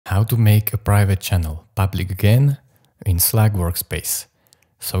how to make a private channel public again in Slack workspace.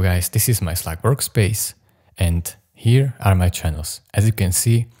 So guys, this is my Slack workspace and here are my channels. As you can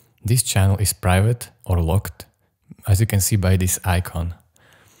see, this channel is private or locked, as you can see by this icon.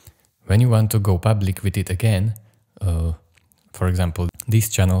 When you want to go public with it again, for example, these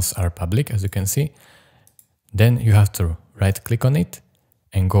channels are public, as you can see, then you have to right click on it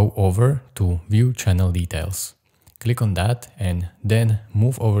and go over to view channel details. Click on that and then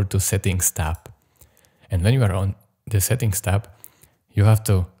move over to settings tab. And when you are on the settings tab, you have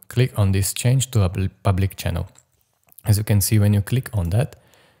to click on this change to a public channel. As you can see, when you click on that,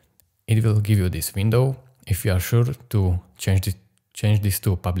 it will give you this window if you are sure to change this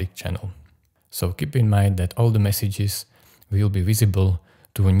to a public channel. So keep in mind that all the messages will be visible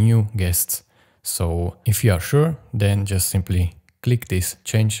to new guests. So if you are sure, then just simply click this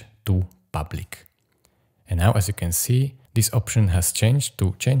change to public. And now, as you can see, this option has changed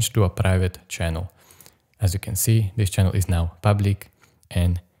to change to a private channel. As you can see, this channel is now public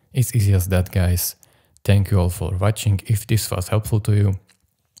and it's easy as that, guys. Thank you all for watching. If this was helpful to you,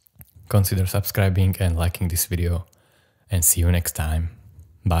 consider subscribing and liking this video, and see you next time.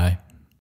 Bye.